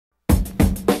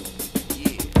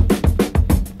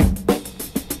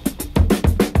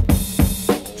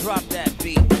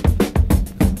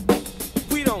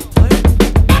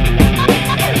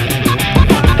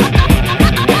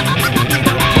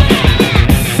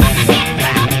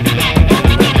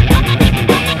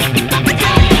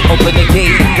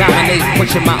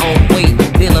pushing my own weight.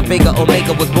 Dilla Vega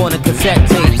Omega was born in cassette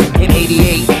tapes. In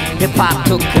 '88, hip-hop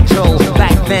took control.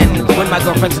 Back then, when my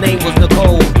girlfriend's name was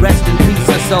Nicole, rest in peace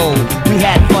her soul. We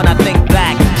had fun, I think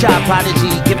back. Child prodigy,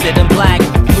 gifted in black.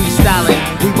 Freestyling,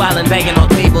 we wildin', banging on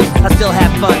tables. I still have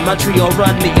fun, Montreal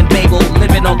run me and Babel.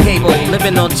 Living on cable,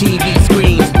 living on TV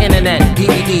screens, internet,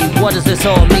 DVD. What does this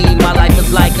all mean? My life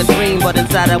is like a dream, but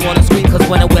inside I wanna scream. Cause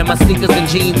when I wear my sneakers and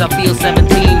jeans, I feel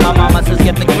 17. My mama says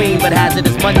get the cream, but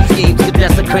hazardous money schemes could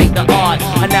desecrate the art.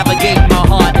 I navigate my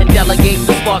heart and delegate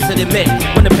the sparks that emit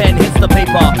when the pen hits the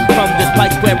paper. From this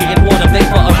Pikesquarian water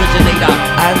vapor originator.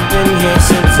 I've been here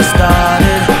since it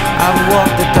started. I've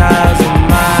walked 1,000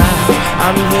 miles.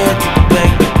 I'm here to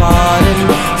beg your pardon.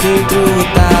 Seen through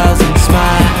 1,000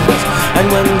 smiles. And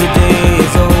when the day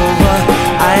is over,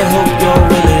 I hope your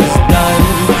will is done.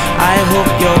 I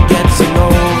hope you're getting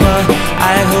over.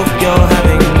 I hope you're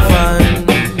having fun.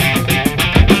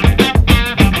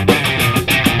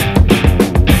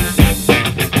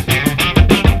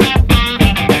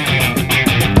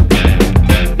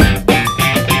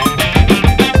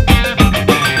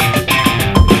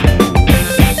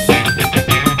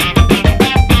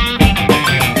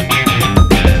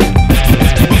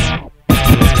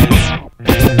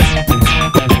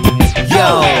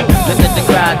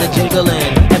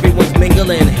 Everyone's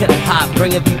mingling, hip-hop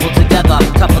bringing people together,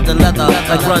 tougher than leather,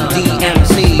 like Run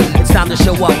DMC. It's time to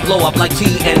show up, blow up like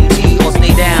TNT, or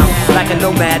stay down, like a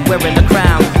nomad wearing a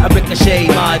crown. I ricochet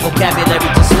my vocabulary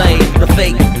to slay the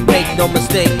fake, make no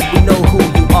mistake, we know who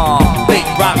you are. Fake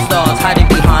rock stars hiding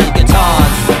behind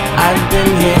guitars. I've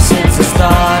been here since it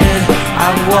started.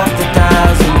 I've walked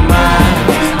 1,000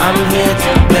 miles. I'm here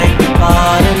to beg your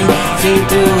pardon. Seen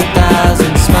through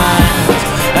 1,000 smiles.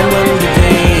 And when the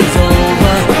day is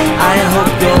over, I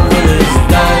hope your will is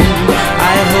done.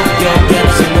 I hope you're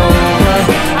getting over.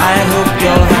 I hope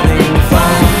you're having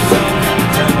fun.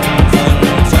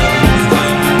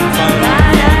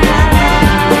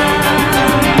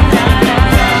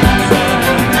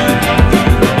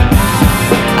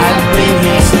 I've been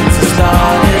here since it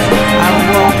started. I've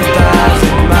walked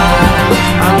 1,000 miles.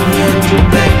 I'm here to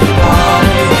beg your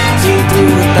pardon. Seen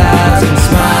through 1,000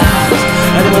 smiles.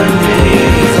 And when the day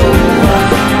is over,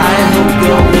 I hope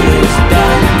your will is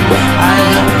done. I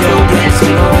hope you're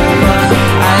getting over.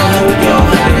 I hope you're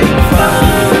having fun.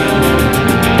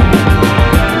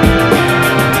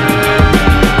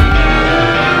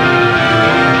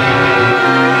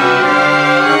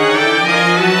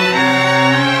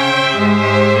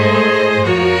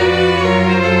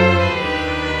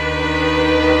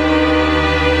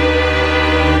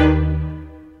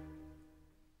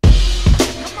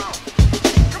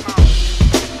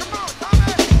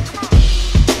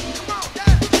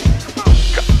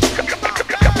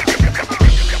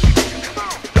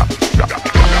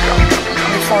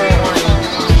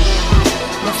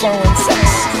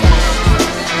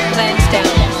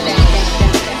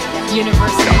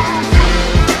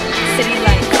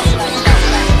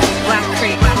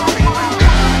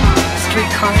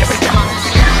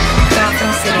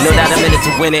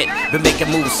 Win it, been making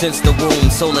moves since the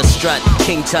womb. Solar strut,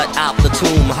 King Tut out the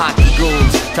tomb. Hockey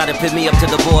goons try to pin me up to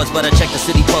the boards, but I check the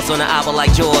city pulse on the album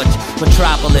like George.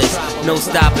 Metropolis, no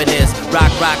stopping this. Rock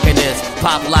rocking this,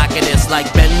 pop locking this like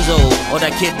Benzo. Or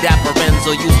that kid Dapper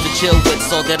Renzo used to chill with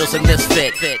Soldados and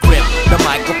Misfit. Grip the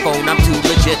microphone, I'm too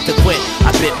legit to quit.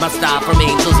 I bit my style from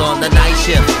angels on the night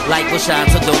shift. Light will shine,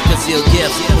 so don't conceal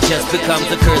gifts. It just becomes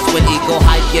a curse when ego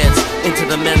hype gets into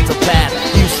the mental path.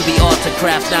 Used to be art and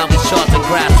crafts, now we short and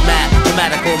grass mat.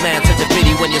 Grammatical man, such a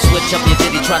pity when you switch up your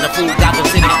ditty, trying to fool Gotham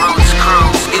City. Roots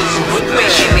cruise, is you with me?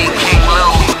 She need King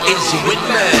Lou, is you with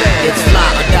me? It's fly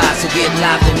or die, so get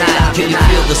live tonight. Can you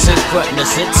feel the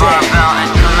synchronicity? Marvel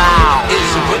and Kamau, is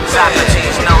you with me?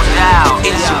 Socrates, no doubt,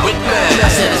 is you with me? I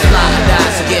said it's fly or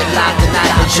die, so get live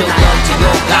tonight. Put your love to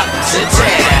your Gotham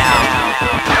City.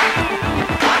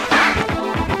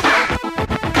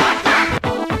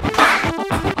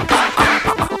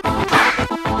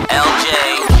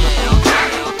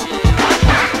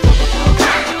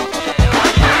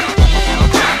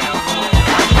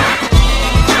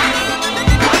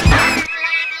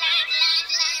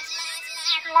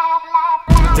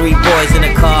 Three boys in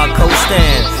a car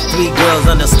coasting, 3 girls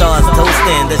under stars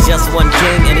toasting. There's just one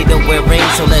king and he don't wear rings,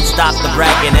 so let's stop the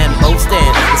bragging and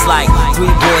boasting. It's like 3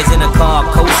 boys in a car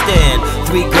coasting,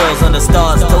 3 girls under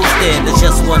stars toasting. There's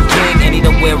just one king and he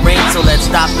don't wear rings, so let's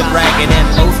stop the bragging and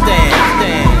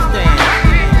boasting.